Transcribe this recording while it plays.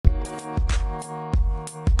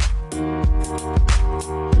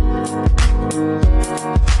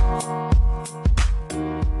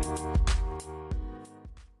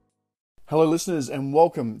Hello listeners and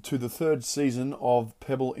welcome to the third season of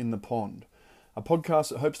Pebble in the Pond, a podcast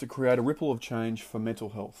that hopes to create a ripple of change for mental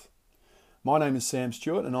health. My name is Sam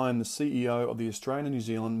Stewart and I am the CEO of the Australian and New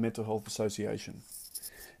Zealand Mental Health Association.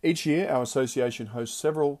 Each year our association hosts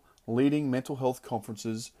several leading mental health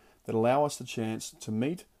conferences that allow us the chance to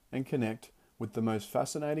meet and connect with the most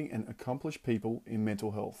fascinating and accomplished people in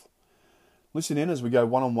mental health. Listen in as we go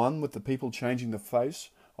one-on-one with the people changing the face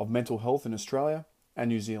of mental health in Australia and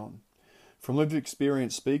New Zealand. From lived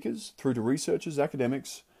experience speakers through to researchers,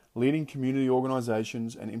 academics, leading community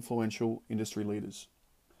organisations and influential industry leaders.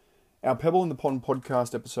 Our Pebble in the Pond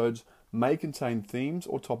podcast episodes may contain themes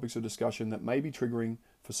or topics of discussion that may be triggering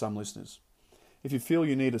for some listeners. If you feel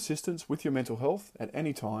you need assistance with your mental health at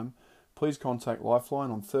any time, please contact Lifeline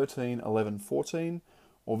on 13 11 14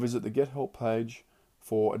 or visit the Get Help page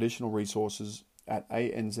for additional resources at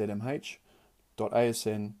anzmh.asn.au.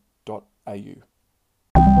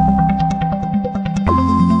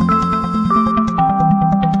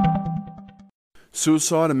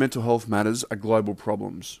 Suicide and mental health matters are global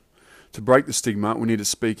problems. To break the stigma, we need to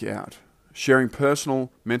speak out. Sharing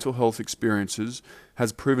personal mental health experiences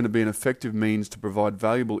has proven to be an effective means to provide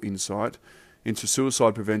valuable insight into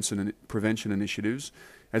suicide prevention initiatives,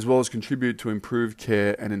 as well as contribute to improved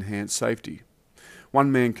care and enhanced safety.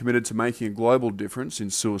 One man committed to making a global difference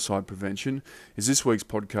in suicide prevention is this week's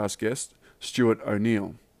podcast guest, Stuart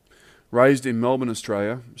O'Neill. Raised in Melbourne,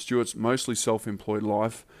 Australia, Stuart's mostly self-employed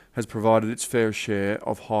life has provided its fair share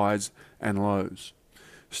of highs and lows.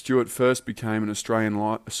 Stuart first became an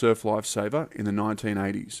Australian surf lifesaver in the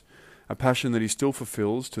 1980s, a passion that he still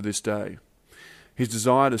fulfills to this day. His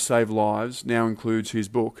desire to save lives now includes his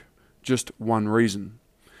book, Just One Reason,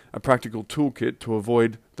 a practical toolkit to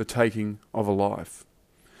avoid the taking of a life.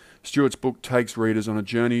 Stuart's book takes readers on a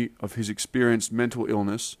journey of his experienced mental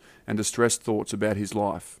illness and distressed thoughts about his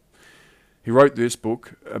life. He wrote this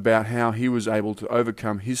book about how he was able to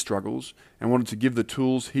overcome his struggles and wanted to give the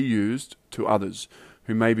tools he used to others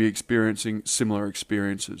who may be experiencing similar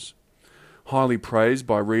experiences. Highly praised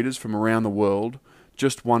by readers from around the world,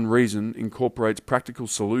 Just One Reason incorporates practical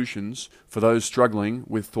solutions for those struggling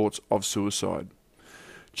with thoughts of suicide.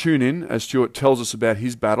 Tune in as Stuart tells us about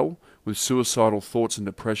his battle with suicidal thoughts and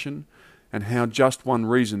depression and how Just One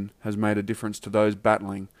Reason has made a difference to those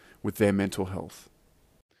battling with their mental health.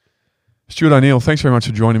 Stuart O'Neill, thanks very much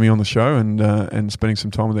for joining me on the show and spending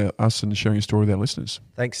some time with us and sharing your story with our listeners.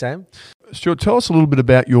 Thanks, Sam. Stuart, tell us a little bit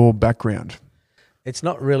about your background. It's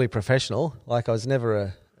not really professional. Like, I was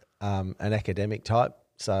never an academic type,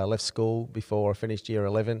 so I left school before I finished year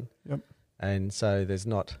 11. Yep. And so there's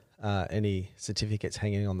not any certificates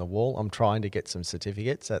hanging on the wall. I'm trying to get some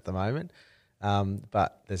certificates at the moment,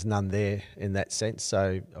 but there's none there in that sense.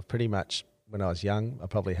 So I've pretty much, when I was young, I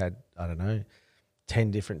probably had,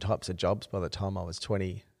 10 different types of jobs by the time I was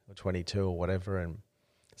 20 or 22 or whatever, and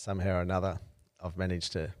somehow or another I've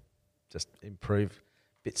managed to just improve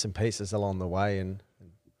bits and pieces along the way and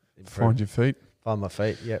improve. Find your feet. Find my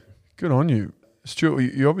feet, yep. Good on you. Stuart,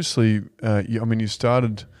 you obviously, you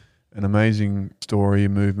started an amazing story,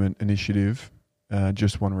 movement, initiative,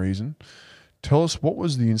 Just One Reason. Tell us, what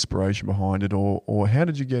was the inspiration behind it, or how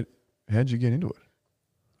did you get into it?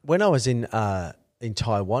 When I was in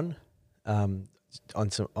Taiwan,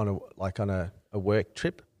 on a work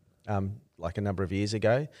trip, like a number of years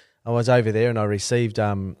ago, I was over there and I received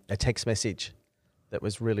a text message that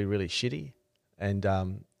was really, really shitty, and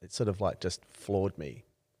it sort of like just floored me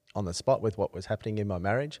on the spot with what was happening in my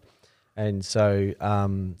marriage. And so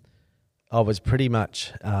I was pretty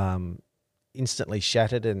much instantly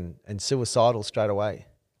shattered and suicidal straight away.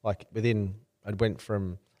 Like I went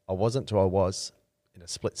from I wasn't to I was in a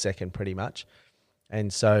split second pretty much.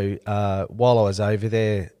 And so while I was over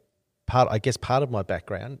there, part of my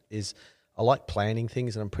background is I like planning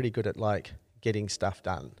things, and I'm pretty good at like getting stuff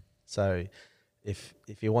done. So if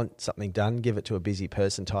you want something done, give it to a busy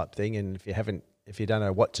person type thing. And if you don't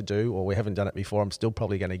know what to do, or we haven't done it before, I'm still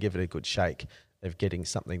probably going to give it a good shake of getting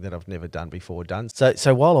something that I've never done before done.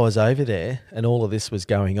 So while I was over there and all of this was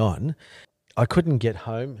going on, I couldn't get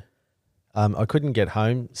home. I couldn't get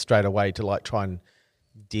home straight away to like try and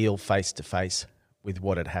deal face to face with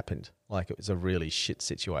what had happened. Like, it was a really shit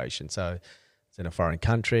situation. So I was in a foreign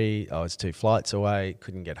country, I was 2 flights away,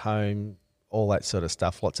 couldn't get home, all that sort of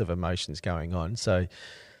stuff, lots of emotions going on. So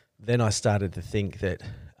then I started to think that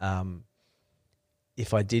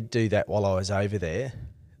if I did do that while I was over there,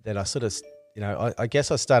 then I sort of, I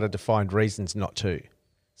guess I started to find reasons not to.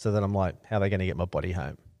 So then I'm like, how are they going to get my body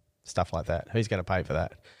home? Stuff like that. Who's going to pay for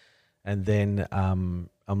that? And then I'm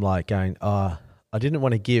like going, I didn't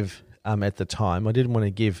want to give, at the time, I didn't want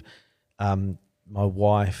to give my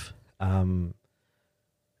wife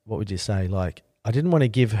what would you say? Like, I didn't want to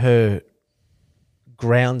give her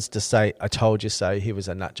grounds to say, I told you so, he was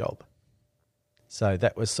a nut job. So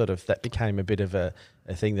that was that became a bit of a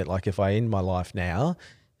thing that, like, if I end my life now,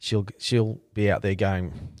 she'll be out there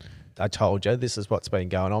going, I told you, this is what's been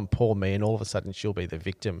going on, poor me, and all of a sudden she'll be the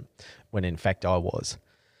victim when in fact I was.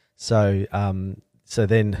 So so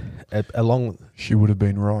then along... She would have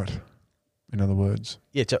been right, in other words.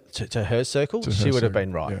 Yeah, to her circle, To she her would have circle,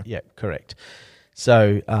 been right. yeah. Yeah, correct.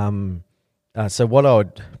 So so what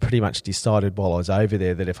I'd pretty much decided while I was over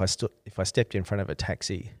there, that if I stepped in front of a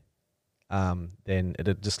taxi, then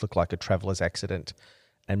it'd just look like a traveller's accident,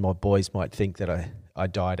 and my boys might think that I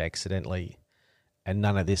died accidentally, and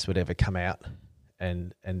none of this would ever come out,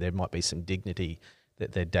 and there might be some dignity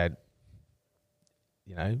that their dad,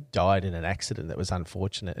 died in an accident that was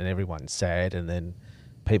unfortunate, and everyone's sad, and then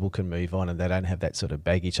people can move on and they don't have that sort of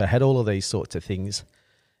baggage. I had all of these sorts of things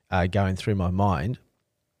going through my mind,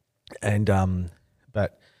 and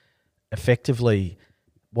but effectively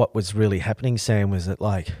what was really happening, Sam, was that,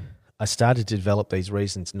 like, I started to develop these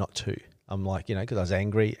reasons not to. I'm like, because I was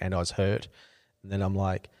angry and I was hurt, and then I'm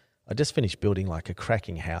like, I just finished building like a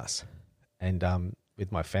cracking house, and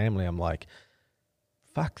with my family, I'm like,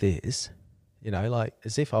 fuck this, like,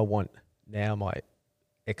 as if I want now my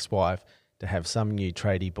ex-wife to have some new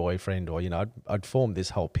tradie boyfriend, or I'd formed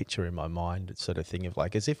this whole picture in my mind, sort of thing of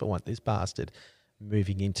like, as if I want this bastard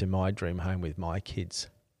moving into my dream home with my kids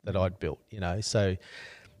that I'd built, so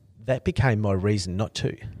that became my reason not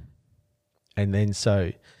to. And then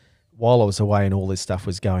so while I was away and all this stuff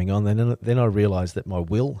was going on, then I realised that my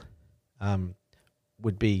will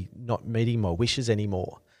would be not meeting my wishes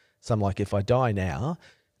anymore. So I'm like, if I die now,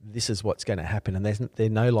 this is what's going to happen, and they're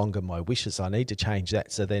no longer my wishes. I need to change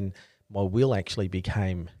that. So then my will actually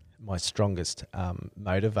became my strongest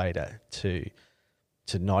motivator to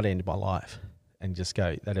not end my life and just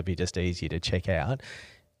go, that'd be just easier to check out.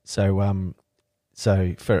 So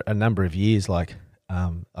so for a number of years, like,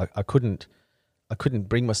 I couldn't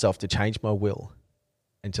bring myself to change my will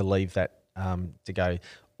and to leave that, to go,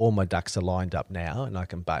 all my ducks are lined up now and I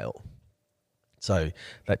can bail. So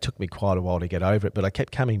that took me quite a while to get over it, but I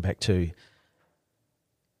kept coming back to,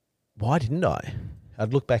 why didn't I?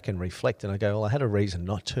 I'd look back and reflect and I go, well, I had a reason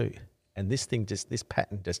not to. And this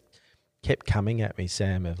pattern just kept coming at me,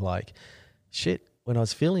 Sam, of like, shit, when I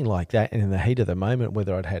was feeling like that and in the heat of the moment,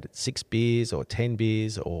 whether I'd had 6 beers or 10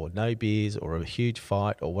 beers or no beers or a huge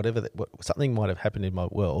fight or whatever, something might have happened in my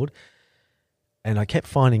world. And I kept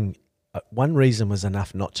finding one reason was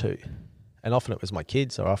enough not to. And often it was my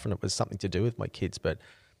kids, or often it was something to do with my kids. But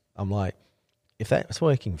I'm like, if that's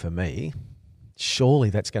working for me, surely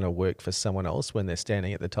that's going to work for someone else when they're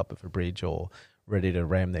standing at the top of a bridge or ready to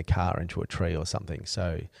ram their car into a tree or something.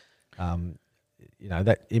 So,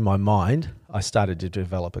 that in my mind, I started to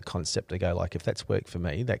develop a concept to go, like, if that's worked for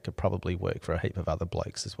me, that could probably work for a heap of other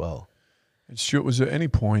blokes as well. And Stuart, was there any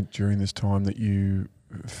point during this time that you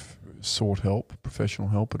sought help, professional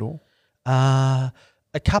help at all?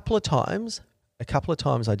 A couple of times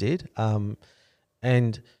I did.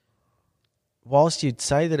 And whilst you'd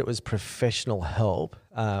say that it was professional help,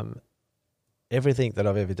 everything that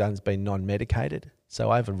I've ever done has been non-medicated.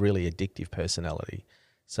 So I have a really addictive personality.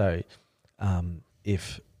 So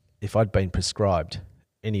if I'd been prescribed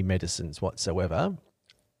any medicines whatsoever,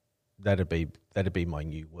 that'd be my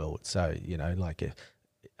new world. So, like, if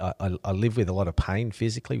I live with a lot of pain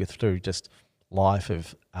physically through just life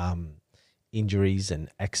of injuries and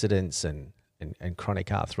accidents and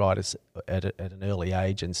chronic arthritis at an early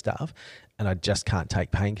age and stuff, and I just can't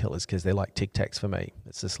take painkillers because they're like Tic Tacs for me.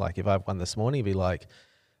 It's just like, if I've won this morning, it'd be like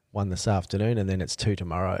 1 this afternoon, and then it's 2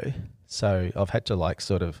 tomorrow. So I've had to, like,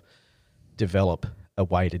 sort of develop a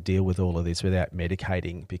way to deal with all of this without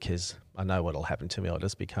medicating, because I know what'll happen to me. I'll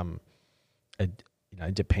just become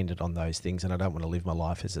dependent on those things, and I don't want to live my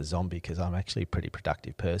life as a zombie, because I'm actually a pretty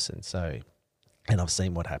productive person. So, and I've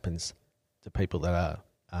seen what happens to people that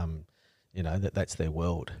are, that's their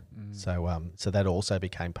world. So that also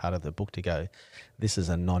became part of the book, to go, this is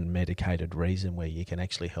a non-medicated reason where you can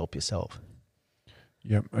actually help yourself.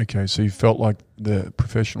 Yep. Okay. So you felt like the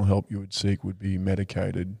professional help you would seek would be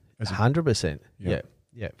medicated. 100%. Yeah,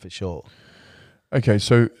 for sure. Okay.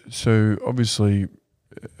 So obviously,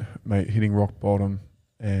 mate, hitting rock bottom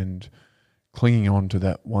and clinging on to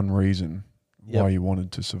that one reason why you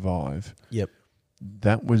wanted to survive. Yep.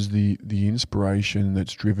 That was the inspiration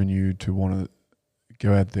that's driven you to want to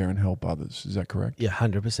go out there and help others. Is that correct? Yeah,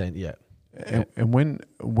 100%. Yeah. And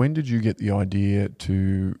when did you get the idea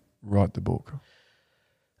to write the book?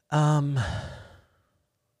 I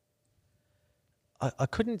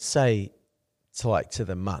couldn't say to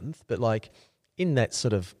the month, but like in that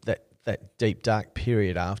sort of that deep dark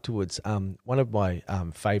period afterwards, one of my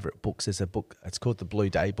favourite books is a book. It's called The Blue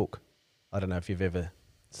Day Book. I don't know if you've ever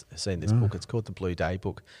seen this book. It's called The Blue Day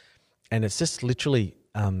Book, and it's just literally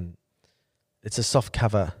it's a soft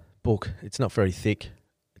cover book. It's not very thick.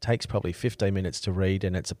 It takes probably 15 minutes to read,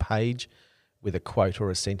 and it's a page with a quote or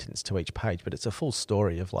a sentence to each page, but it's a full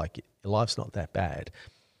story of like your life's not that bad.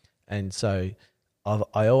 And so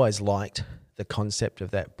I always liked the concept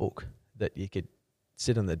of that book, that you could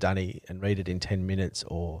sit on the dunny and read it in 10 minutes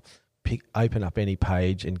or open up any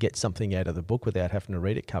page and get something out of the book without having to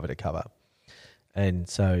read it cover to cover. And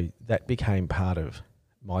so that became part of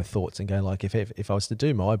my thoughts and go like, if I was to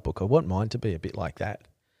do my book, I want mine to be a bit like that,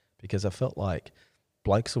 because I felt like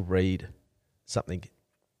blokes will read something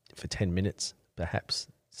for 10 minutes, perhaps.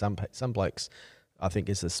 Some blokes, I think,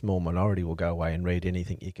 is a small minority, will go away and read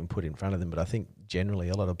anything you can put in front of them. But I think generally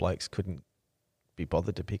a lot of blokes couldn't be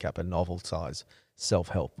bothered to pick up a novel-size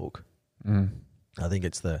self-help book. I think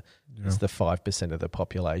it's the 5% of the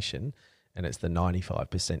population, and it's the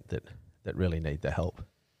 95% that really need the help.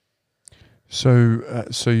 So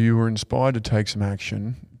you were inspired to take some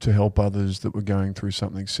action to help others that were going through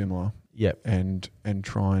something similar. Yep. And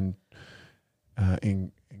try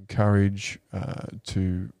and encourage,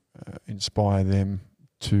 to inspire them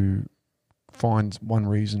to find one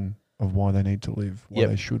reason of why they need to live, why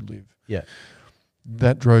they should live. Yeah.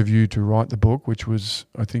 That drove you to write the book, which was,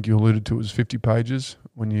 I think you alluded to, it was 50 pages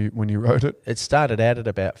when you wrote it. It started out at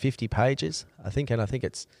about 50 pages, I think, and I think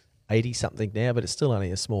it's 80 something now, but it's still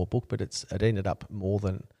only a small book, but it ended up more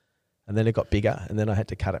than, and then it got bigger, and then I had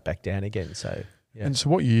to cut it back down again. So, yeah. And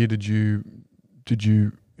so what year did you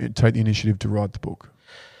take the initiative to write the book?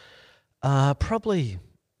 Probably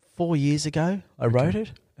 4 years ago I wrote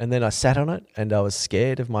it, and then I sat on it, and I was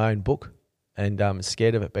scared of my own book, and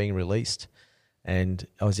scared of it being released, and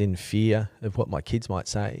I was in fear of what my kids might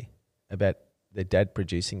say about their dad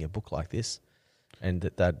producing a book like this, and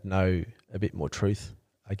that they'd know a bit more truth,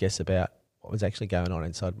 I guess, about what was actually going on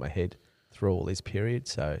inside my head through all this period.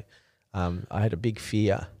 So I had a big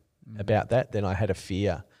fear about that. Then I had a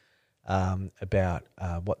fear about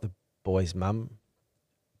what the boy's mum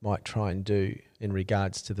might try and do in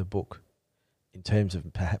regards to the book, in terms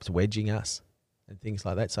of perhaps wedging us and things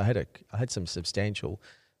like that. So I had some substantial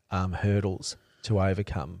hurdles to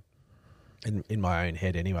overcome in my own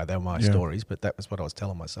head anyway. They were my stories, but that was what I was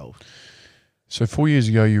telling myself. So 4 years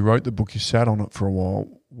ago you wrote the book, you sat on it for a while.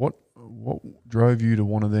 What drove you to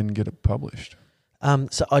want to then get it published?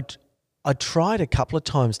 So I tried a couple of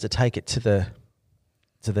times to take it to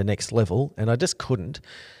the next level, and I just couldn't.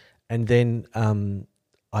 And then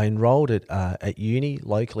I enrolled at uni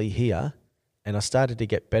locally here, and I started to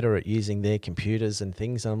get better at using their computers and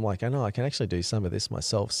things. And I'm like, I know I can actually do some of this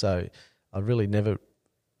myself. So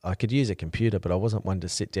I could use a computer, but I wasn't one to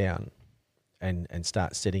sit down and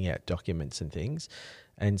start setting out documents and things.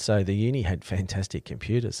 And so the uni had fantastic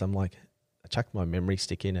computers. I'm like, I chucked my memory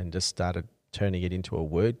stick in and just started turning it into a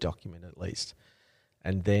Word document at least.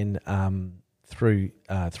 And then through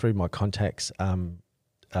my contacts,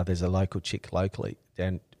 there's a local chick locally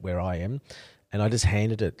down where I am, and I just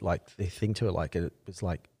handed it like the thing to her, like it was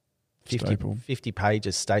like 50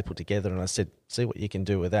 pages stapled together, and I said, see what you can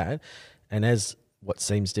do with that. And as what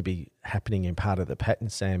seems to be happening in part of the pattern,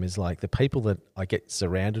 Sam, is like the people that I get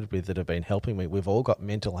surrounded with that have been helping me, we've all got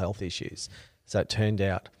mental health issues. So it turned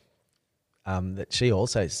out that she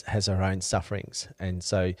also has her own sufferings, and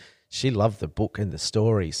so she loved the book and the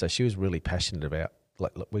story. So she was really passionate about,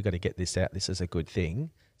 like, look, we've got to get this out. This is a good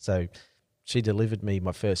thing. So she delivered me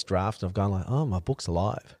my first draft, and I've gone like, oh, my book's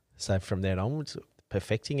alive. So from then onwards,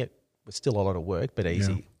 perfecting it was still a lot of work, but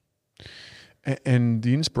easy. Yeah. And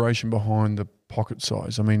the inspiration behind the pocket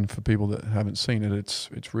size, I mean, for people that haven't seen it, it's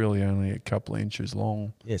really only a couple of inches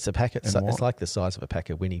long. Yeah, it's a packet. It's like the size of a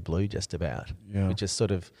pack of Winnie Blue, just about. Yeah. Which is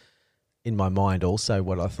sort of, in my mind, also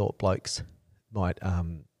what I thought blokes might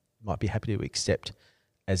be happy to accept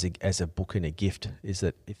as a book and a gift, is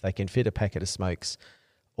that if they can fit a packet of smokes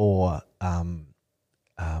or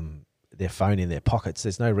their phone in their pockets,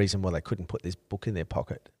 there's no reason why they couldn't put this book in their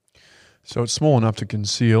pocket. So it's small enough to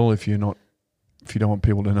conceal if you don't want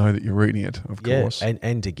people to know that you're reading it, of course.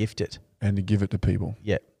 And to gift it. And to give it to people.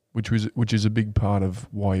 Yeah. Which is a big part of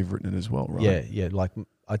why you've written it as well, right? Yeah. Like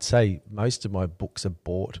I'd say most of my books are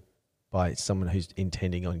bought by someone who's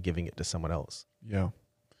intending on giving it to someone else. Yeah.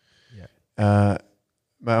 Yeah.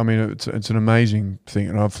 I mean, it's an amazing thing,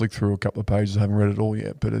 and I've flicked through a couple of pages. I haven't read it all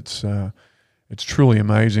yet, but it's truly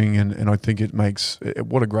amazing, and I think it makes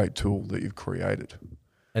what a great tool that you've created.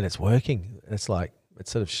 And it's working. It's like, it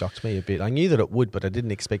sort of shocked me a bit. I knew that it would, but I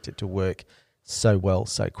didn't expect it to work so well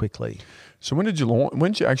so quickly. So when did you launch?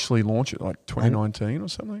 When did you actually launch it? Like 2019 or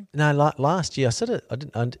something? No, last year I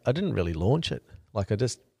didn't really launch it. Like I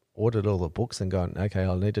just ordered all the books and gone, okay,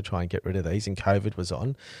 I'll need to try and get rid of these. And COVID was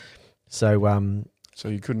on, so So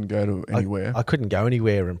you couldn't go to anywhere. I couldn't go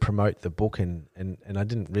anywhere and promote the book, and I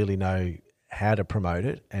didn't really know how to promote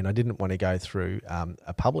it, and I didn't want to go through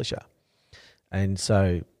a publisher, and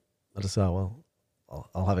so I just thought, well,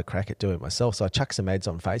 I'll have a crack at doing it myself. So I chucked some ads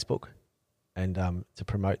on Facebook, and to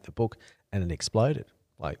promote the book, and it exploded,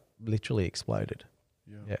 like literally exploded.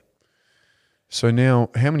 Yeah. So now,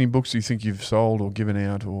 how many books do you think you've sold or given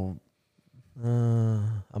out? Or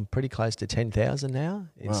I'm pretty close to 10,000 now.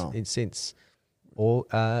 Wow. Since all.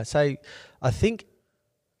 So I think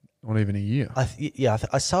not even a year.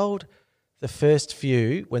 I sold the first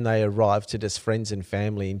few when they arrived to just friends and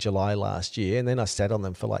family in July last year, and then I sat on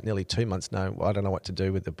them for like nearly 2 months. No, I don't know what to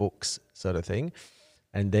do with the books, sort of thing.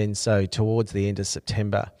 And then so towards the end of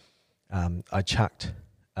September, I chucked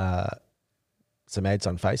some ads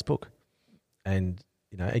on Facebook, and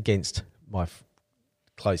against my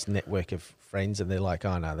close network of friends, and they're like,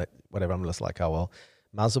 oh no, that whatever. I'm just like, oh well,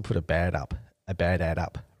 might as well put a bad ad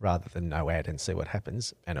up rather than no ad and see what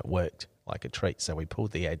happens. And it worked like a treat. So we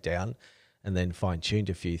pulled the ad down and then fine-tuned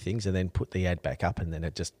a few things and then put the ad back up, and then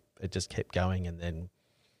it just kept going, and then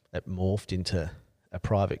it morphed into a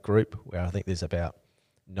private group where I think there's about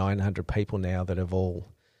 900 people now that have all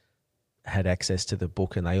had access to the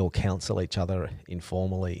book, and they all counsel each other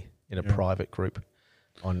informally in a private group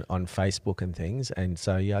on Facebook and things. And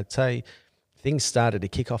so I'd say things started to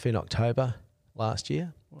kick off in October last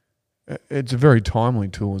year. It's a very timely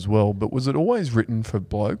tool as well, but was it always written for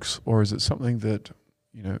blokes, or is it something that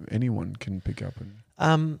anyone can pick up?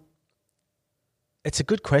 And it's a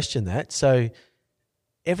good question, that. So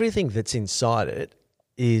everything that's inside it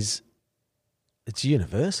it's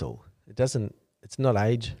universal. It's not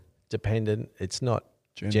age dependent, it's not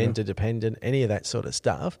gender dependent, any of that sort of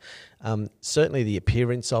stuff. Certainly the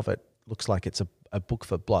appearance of it looks like it's a book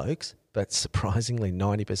for blokes, but surprisingly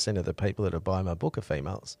 90% of the people that are buying my book are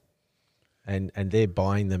females. And they're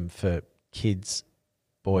buying them for kids,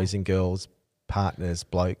 boys and girls, partners,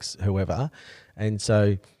 blokes, whoever. And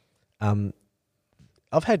so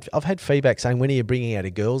I've had feedback saying, when are you bringing out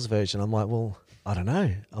a girls version? I'm like, well, I don't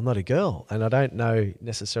know. I'm not a girl, and I don't know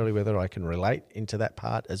necessarily whether I can relate into that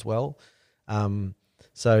part as well.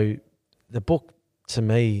 So the book to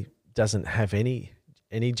me doesn't have any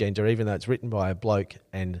gender, even though it's written by a bloke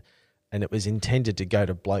and it was intended to go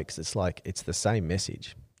to blokes. It's like it's the same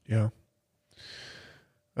message. Yeah.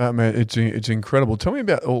 Man, it's incredible. Tell me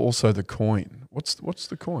about also the coin. What's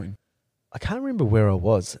the coin? I can't remember where I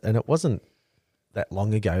was, and it wasn't that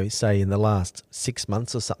long ago, say in the last 6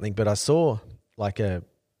 months or something, but I saw like a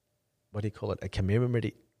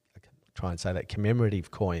commemorative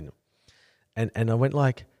coin. And I went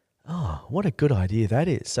like, oh, what a good idea that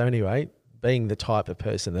is. So anyway, being the type of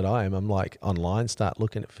person that I am, I'm like online, start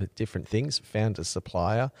looking for different things, found a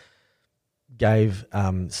supplier, gave,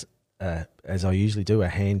 as I usually do, a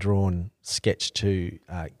hand-drawn sketch to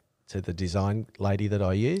the design lady that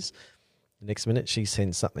I use. The next minute she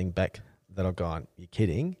sends something back that I've gone, you're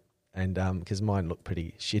kidding? And because mine looked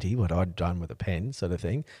pretty shitty, what I'd done with a pen sort of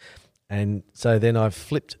thing. And so then I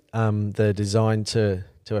flipped the design to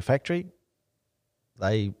a factory.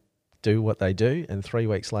 They do what they do, and 3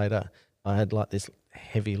 weeks later I had like this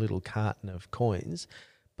heavy little carton of coins,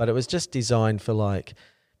 but it was just designed for like,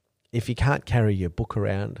 if you can't carry your book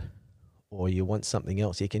around or you want something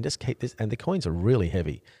else, you can just keep this, and the coins are really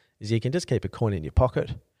heavy, is you can just keep a coin in your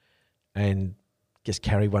pocket and just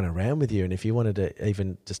carry one around with you. And if you wanted to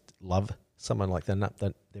even just love someone like that,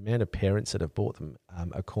 the amount of parents that have bought them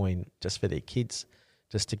a coin just for their kids,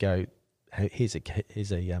 just to go, here's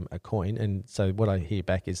a coin. And so what I hear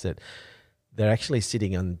back is that they're actually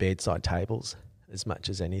sitting on bedside tables as much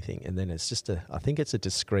as anything. And then it's just I think it's a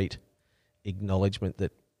discreet acknowledgement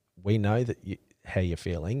that we know that how you're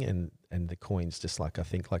feeling, and the coin's just like, I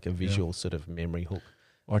think like a visual sort of memory hook.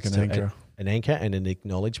 Like an anchor. An anchor and an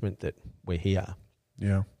acknowledgement that we're here.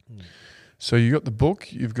 Yeah. So you got the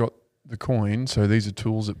book, you've got the coin. So these are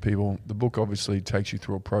tools that the book obviously takes you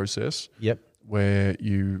through a process. Yep. Where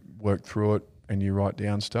you work through it and you write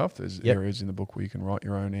down stuff. There's areas in the book where you can write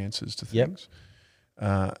your own answers to things.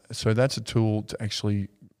 So that's a tool to actually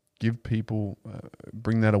give people,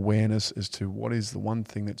 bring that awareness as to what is the one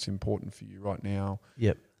thing that's important for you right now.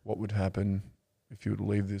 Yep. What would happen if you were to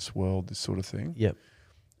leave this world, this sort of thing. Yep.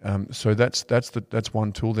 So that's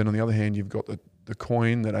one tool. Then on the other hand, you've got the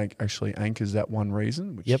coin that actually anchors that one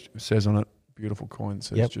reason, which says on it, beautiful coin,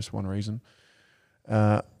 says just one reason.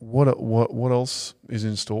 What else is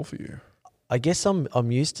in store for you? I guess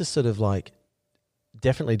I'm used to sort of like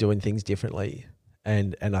definitely doing things differently,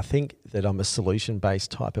 and I think that I'm a solution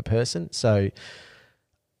based type of person. So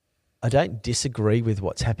I don't disagree with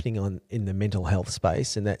what's happening in the mental health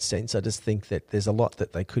space in that sense. I just think that there's a lot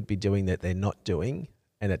that they could be doing that they're not doing,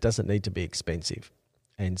 and it doesn't need to be expensive.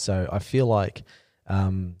 And so I feel like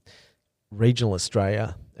regional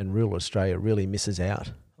Australia and rural Australia really misses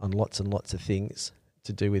out on lots and lots of things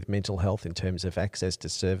to do with mental health in terms of access to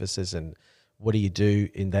services and what do you do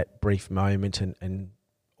in that brief moment and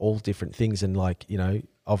all different things. And like, you know,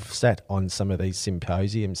 I've sat on some of these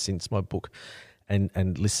symposiums since my book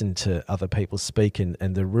and listened to other people speak, and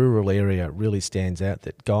the rural area really stands out,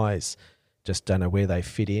 that guys just don't know where they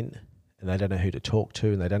fit in, and they don't know who to talk to,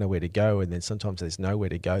 and they don't know where to go, and then sometimes there's nowhere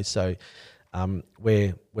to go. So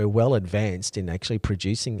we're well advanced in actually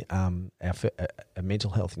producing a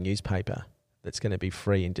mental health newspaper that's going to be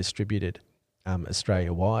free and distributed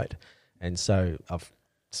Australia wide. And so I've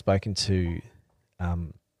spoken to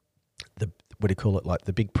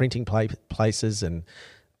the big printing places, and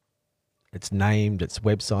it's named, its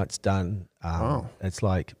website's done. Wow. It's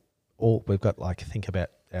like we've got like, I think about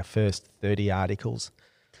our first 30 articles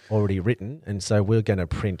already written, and so we're going to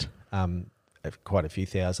print quite a few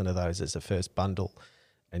thousand of those as a first bundle,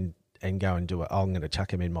 and go and do it. I'm going to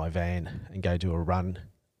chuck them in my van and go do a run,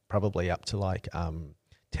 probably up to like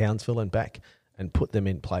Townsville and back, and put them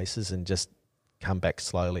in places and just come back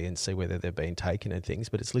slowly and see whether they've been taken and things.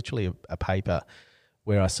 But it's literally a paper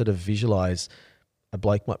where I sort of visualise a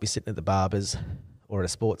bloke might be sitting at the barbers or at a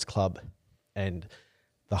sports club, and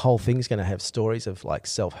the whole thing's going to have stories of like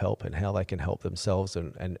self-help and how they can help themselves,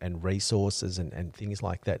 and resources and things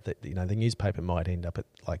like that, you know, the newspaper might end up at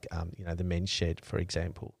like, you know, the men's shed, for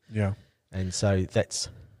example. Yeah. And so that's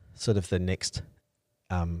sort of the next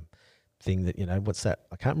thing that, you know, what's that?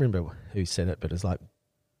 I can't remember who said it, but it's like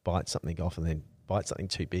bite something off and then bite something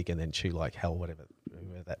too big and then chew like hell, whatever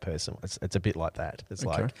that person was. It's a bit like that. It's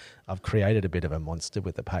Okay. like I've created a bit of a monster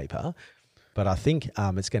with the paper, but I think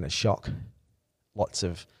it's going to shock lots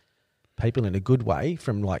of people in a good way,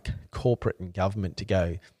 from like corporate and government, to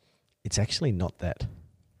go, it's actually not that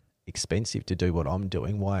expensive to do what I'm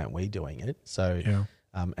doing. Why aren't we doing it? So, Yeah.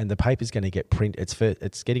 and the paper's going to get printed.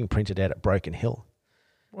 It's getting printed out at Broken Hill.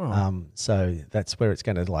 Wow. So that's where it's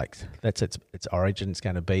going to like, that's its origin's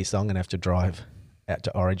going to be. So I'm going to have to drive out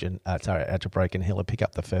to Broken Hill and pick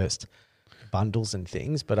up the first bundles and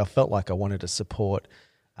things. But I felt like I wanted to support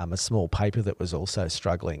a small paper that was also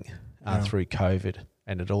struggling through COVID,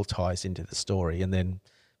 and it all ties into the story, and then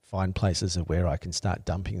find places of where I can start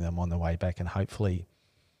dumping them on the way back, and hopefully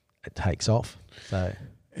it takes off.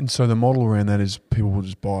 So the model around that is people will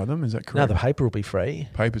just buy them. Is that correct? No, the paper will be free.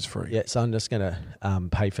 Paper's free. Yeah, so I'm just going to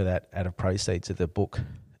pay for that out of proceeds of the book,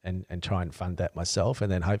 and try and fund that myself,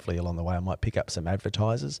 and then hopefully along the way I might pick up some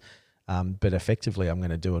advertisers. But effectively I'm going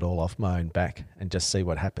to do it all off my own back and just see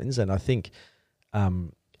what happens. And I think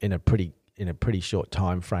in a pretty short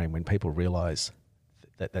time frame, when people realise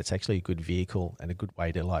that that's actually a good vehicle and a good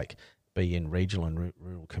way to like be in regional and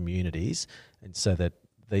rural communities, and so that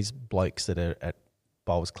these blokes that are at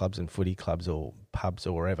bowls clubs and footy clubs or pubs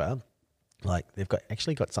or wherever, like they've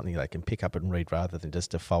actually got something they can pick up and read, rather than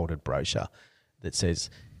just a folded brochure that says,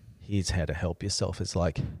 here's how to help yourself. It's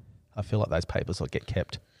like, I feel like those papers will get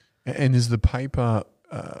kept. And is the paper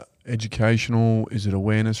educational? Is it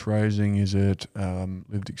awareness raising? Is it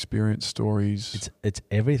lived experience stories? It's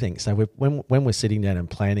everything. So when we're sitting down and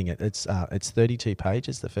planning it, it's 32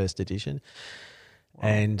 pages, the first edition. Wow.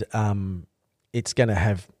 And it's going to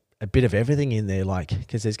have a bit of everything in there, like,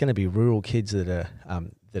 because there's going to be rural kids that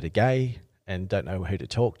are gay and don't know who to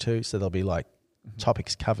talk to, so there'll be like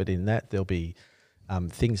topics covered in that. There'll be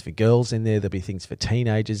things for girls in there. There'll be things for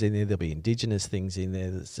teenagers in there. There'll be Indigenous things in there.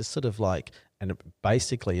 It's just sort of like, and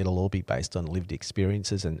basically it'll all be based on lived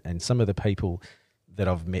experiences, and some of the people that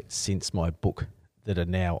I've met since my book that are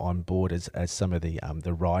now on board as some of the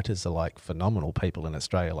writers are like phenomenal people in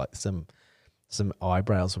Australia. Like some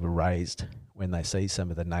eyebrows were raised when they see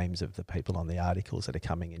some of the names of the people on the articles that are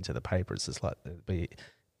coming into the paper. It's just like there'd be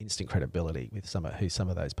instant credibility with who some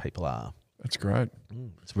of those people are. That's great.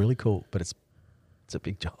 It's really cool, but it's a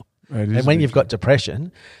big job. And when you've got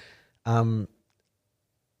depression, I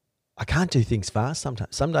can't do things fast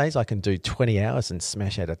sometimes. Some days I can do 20 hours and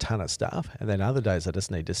smash out a ton of stuff, and then other days I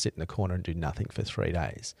just need to sit in the corner and do nothing for 3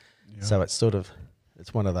 days. Yeah. So it's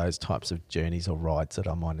one of those types of journeys or rides that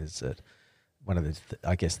I'm on. Is that one of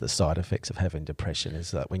the side effects of having depression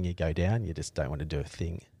is that when you go down, you just don't want to do a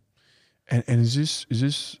thing. And is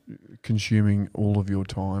this consuming all of your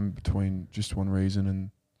time between just one reason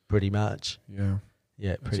and pretty much? Yeah.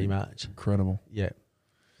 Yeah, pretty much. Incredible. Yeah.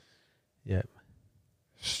 Yeah.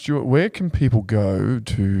 Stuart, where can people go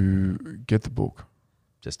to get the book?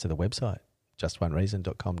 Just to the website,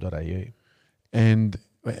 justonereason.com.au.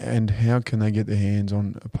 And how can they get their hands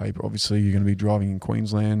on a paper? Obviously, you're going to be driving in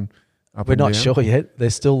Queensland. We're not sure yet.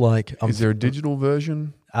 They're still like... Is there a digital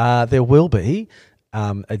version? There will be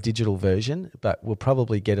a digital version, but we'll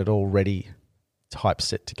probably get it all ready,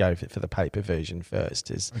 typeset to go for the paper version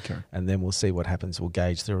first. Okay. And then we'll see what happens. We'll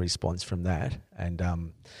gauge the response from that. And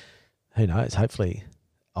who knows? Hopefully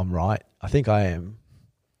I'm right. I think I am.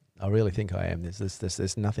 I really think I am.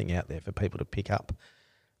 There's nothing out there for people to pick up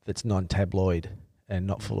that's non-tabloid and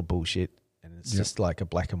not full of bullshit. And it's just like a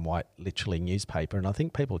black and white, literally newspaper. And I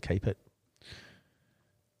think people keep it.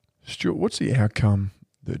 Stuart, what's the outcome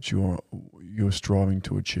that you're striving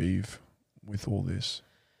to achieve with all this?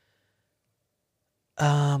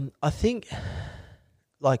 I think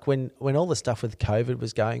like when all the stuff with COVID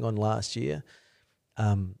was going on last year,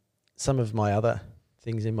 some of my other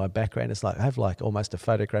things in my background is like I have like almost a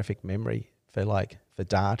photographic memory for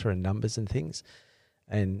data and numbers and things.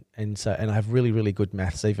 And I have really, really good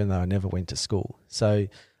maths, even though I never went to school. So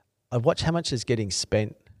I watch how much is getting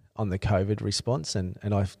spent on the COVID response, and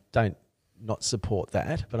I don't not support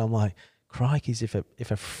that. But I'm like, crikeys,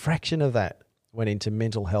 if a fraction of that went into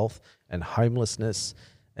mental health and homelessness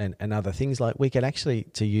and other things, like we could actually,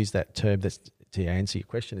 to use that term that's to answer your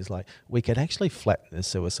question, is like we could actually flatten the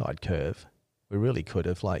suicide curve. We really could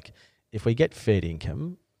have. Like if we get fair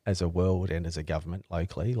income as a world and as a government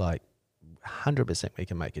locally, like 100% we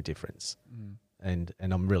can make a difference. And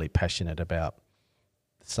I'm really passionate about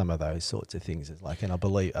some of those sorts of things. It's like, and I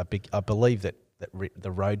believe that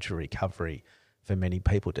the road to recovery for many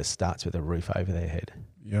people just starts with a roof over their head.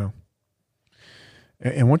 Yeah.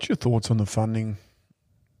 And what's your thoughts on the funding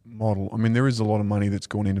model? I mean, there is a lot of money that's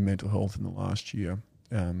gone into mental health in the last year,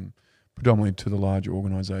 predominantly to the larger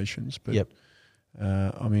organisations. But yep.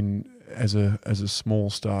 I mean, as a small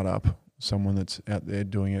startup, someone that's out there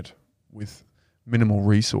doing it with minimal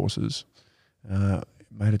resources,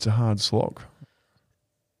 mate, it's a hard slog.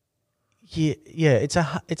 Yeah, it's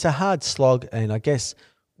a hard slog, and I guess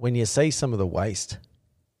when you see some of the waste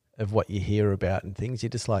of what you hear about and things, you're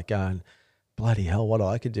just like going, bloody hell, what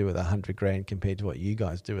I could do with $100,000 compared to what you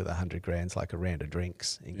guys do with $100,000 is like a round of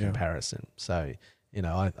drinks in comparison. So,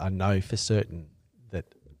 I know for certain that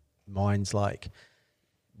mine's like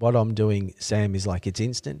what I'm doing, Sam, is like it's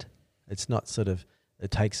instant. It's not sort of,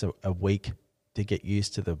 it takes a week to get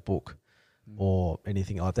used to the book or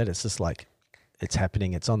anything like that. It's just like it's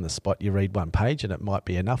happening. It's on the spot. You read one page and it might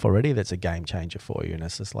be enough already. That's a game changer for you. And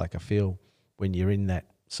it's just like I feel when you're in that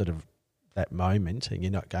sort of that moment and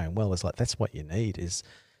you're not going, well, it's like that's what you need is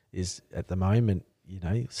at the moment,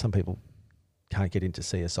 some people can't get in to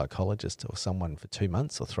see a psychologist or someone for 2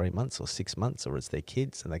 months or 3 months or 6 months, or it's their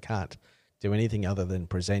kids and they can't do anything other than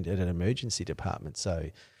present at an emergency department. So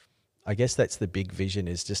I guess that's the big vision,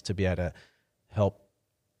 is just to be able to help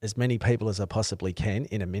as many people as I possibly can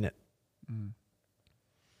in a minute.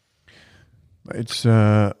 It's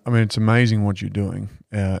it's amazing what you're doing,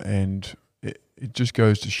 and it just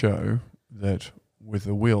goes to show that with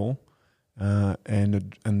the will and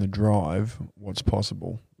the drive, what's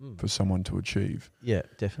possible for someone to achieve. Yeah,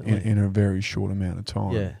 definitely. In a very short amount of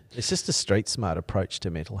time. Yeah, it's just a street smart approach to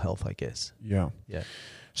mental health, I guess. Yeah. Yeah.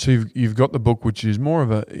 So you've got the book, which is more of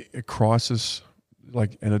a crisis,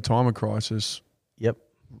 like at a time of crisis. Yep.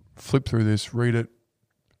 Flip through this, read it,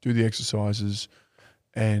 do the exercises,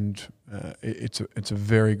 and it's a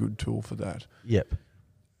very good tool for that. Yep.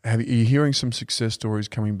 Are you hearing some success stories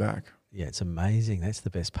coming back? Yeah, it's amazing. That's the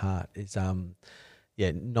best part. It's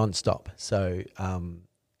non-stop. So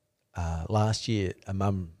last year, a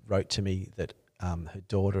mum wrote to me that her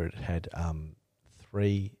daughter had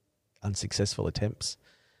 3 unsuccessful attempts,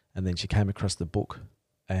 and then she came across the book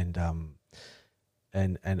and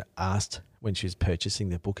asked when she was purchasing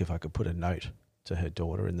the book if I could put a note to her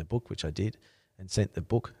daughter in the book, which I did, and sent the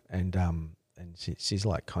book. And she's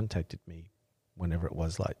like contacted me whenever it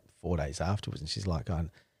was, like 4 days afterwards, and she's like,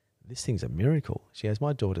 this thing's a miracle. She has,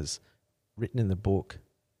 my daughter's written in the book.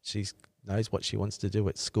 She knows what she wants to do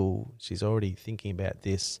at school. She's already thinking about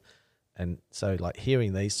this. And so like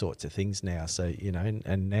hearing these sorts of things now, so,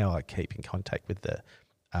 and now I keep in contact with the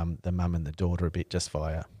mum and the daughter a bit just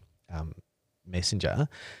via messenger.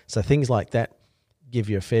 So things like that give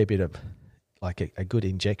you a fair bit of like a good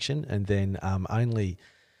injection. And then only,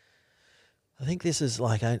 I think this is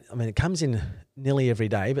like, it comes in nearly every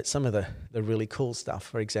day, but some of the really cool stuff,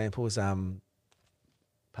 for example, is, the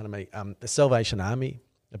Salvation Army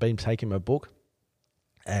have been taking my book.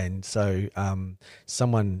 And so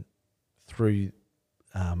someone through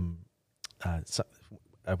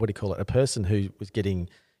a person who was getting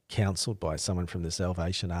counselled by someone from the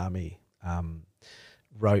Salvation Army,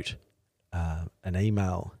 wrote an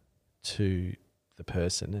email to the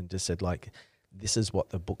person and just said, like, this is what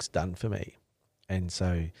the book's done for me. And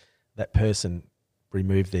so that person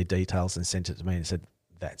removed their details and sent it to me and said,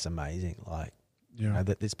 that's amazing. Like, you know,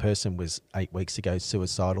 that this person was 8 weeks ago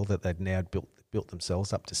suicidal, that they'd now built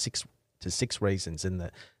themselves up to six reasons. And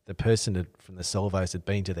the person from the Salvos had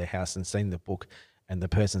been to their house and seen the book, and the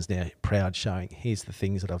person's now proud, showing, here's the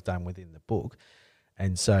things that I've done within the book.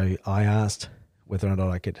 And so I asked whether or not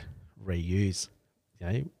I could reuse, you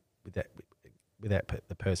know, without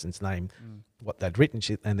the person's name, what they'd written.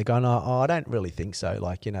 And they're going, oh, I don't really think so.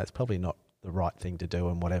 Like, you know, it's probably not the right thing to do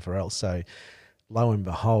and whatever else. So lo and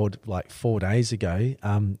behold, like 4 days ago,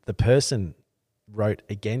 the person wrote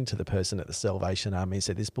again to the person at the Salvation Army and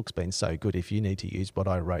said, this book's been so good. If you need to use what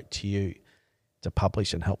I wrote to you to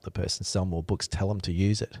publish and help the person sell more books, tell them to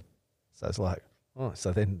use it. So it's like, oh,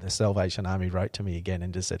 so then the Salvation Army wrote to me again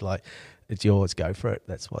and just said, like, it's yours, go for it.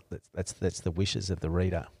 That's the wishes of the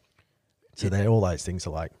reader. So all those things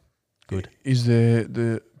are like good. Is there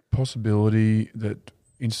the possibility that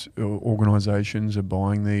organisations are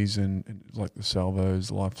buying these and like the Salvos,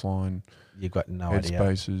 Lifeline, you've got no idea.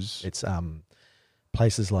 Headspaces? It's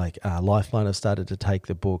places like Lifeline have started to take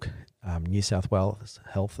the book. New South Wales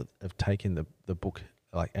Health have taken the book,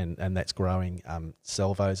 like, and that's growing.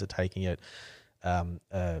 Salvos are taking it. An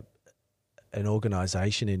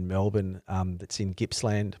organisation in Melbourne that's in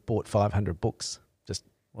Gippsland bought 500 books. Just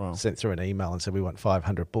sent through an email and said, we want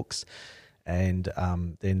 500 books. And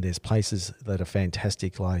then there's places that are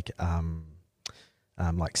fantastic, like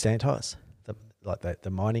Santos, the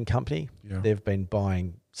mining company. Yeah. They've been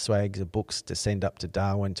buying swags of books to send up to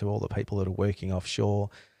Darwin to all the people that are working offshore.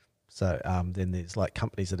 So then there's like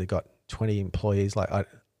companies that have got 20 employees. Like I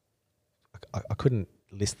couldn't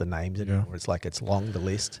list the names anymore. Yeah. It's like it's long, the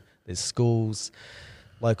list. There's schools,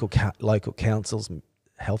 local councils,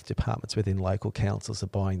 health departments within local councils are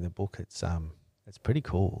buying the book. It's pretty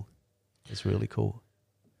cool. It's really cool.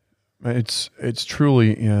 It's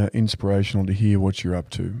truly inspirational to hear what you're up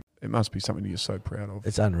to. It must be something you're so proud of.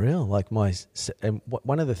 It's unreal. Like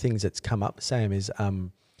one of the things that's come up, Sam, is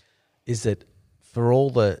that for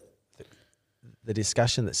all the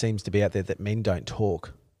discussion that seems to be out there that men don't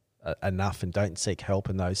talk enough and don't seek help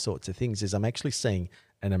and those sorts of things, is I'm actually seeing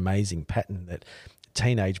an amazing pattern that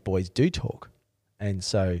teenage boys do talk. And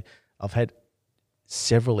so I've had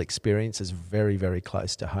several experiences very, very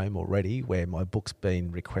close to home already where my book's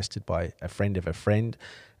been requested by a friend of a friend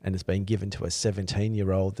and it's been given to a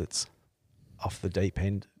 17-year-old that's off the deep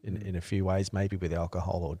end in a few ways, maybe with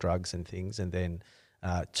alcohol or drugs and things. And then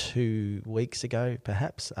 2 weeks ago,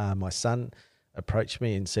 perhaps, my son approached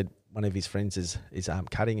me and said one of his friends is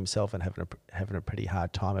cutting himself and having a pretty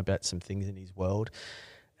hard time about some things in his world.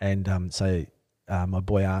 And so my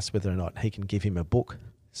boy asked whether or not he can give him a book.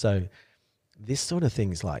 So this sort of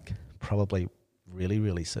thing's like probably really,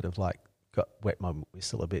 really sort of like got wet my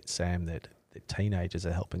whistle a bit, Sam, that teenagers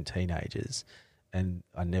are helping teenagers. And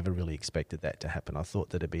I never really expected that to happen. I thought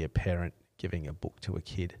that it'd be a parent giving a book to a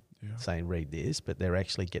kid saying, read this, but they're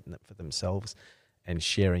actually getting it for themselves and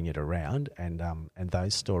sharing it around. And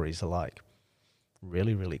those stories are like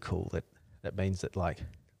really, really cool. That means that like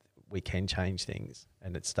we can change things,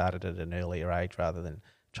 and it started at an earlier age rather than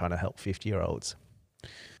trying to help 50-year-olds.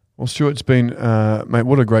 Well, Stuart, it's been, mate,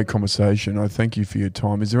 what a great conversation. I thank you for your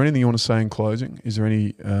time. Is there anything you want to say in closing? Is there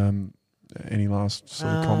any last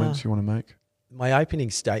sort of comments you want to make? My opening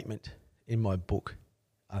statement in my book,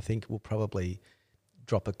 I think, will probably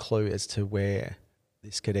drop a clue as to where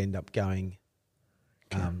this could end up going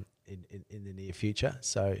in the near future.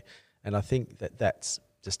 So, and I think that that's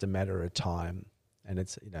just a matter of time. And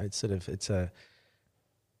it's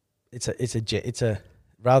a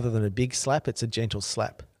rather than a big slap, it's a gentle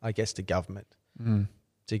slap, I guess, to government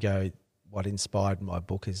to go. What inspired my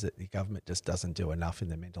book is that the government just doesn't do enough in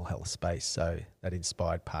the mental health space. So that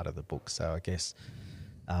inspired part of the book. So I guess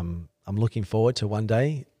I'm looking forward to one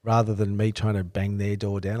day, rather than me trying to bang their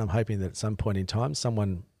door down, I'm hoping that at some point in time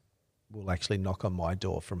someone will actually knock on my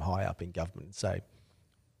door from high up in government and say,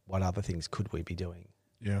 what other things could we be doing?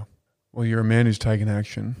 Yeah. Well, you're a man who's taken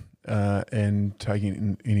action and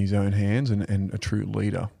taking it in his own hands and a true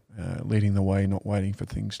leader, leading the way, not waiting for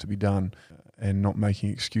things to be done and not making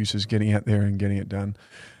excuses, getting out there and getting it done.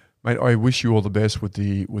 Mate, I wish you all the best with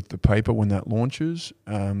the paper when that launches,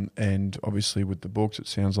 and obviously with the books. It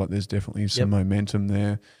sounds like there's definitely some momentum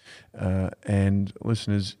there. And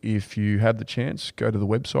listeners, if you have the chance, go to the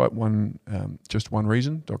website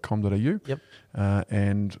justonereason.com.au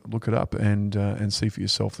and look it up and see for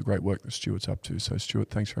yourself the great work that Stuart's up to. So,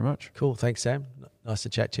 Stuart, thanks very much. Cool, thanks, Sam. Nice to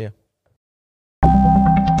chat to you.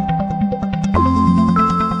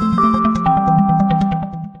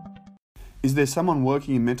 Is there someone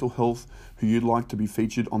working in mental health who you'd like to be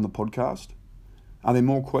featured on the podcast? Are there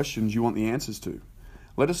more questions you want the answers to?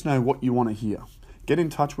 Let us know what you want to hear. Get in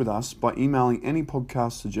touch with us by emailing any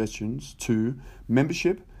podcast suggestions to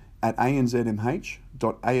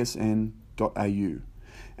membership@anzmh.asn.au.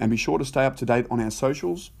 And be sure to stay up to date on our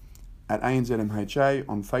socials at ANZMHA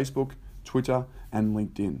on Facebook, Twitter and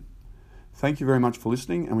LinkedIn. Thank you very much for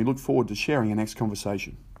listening, and we look forward to sharing our next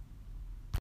conversation.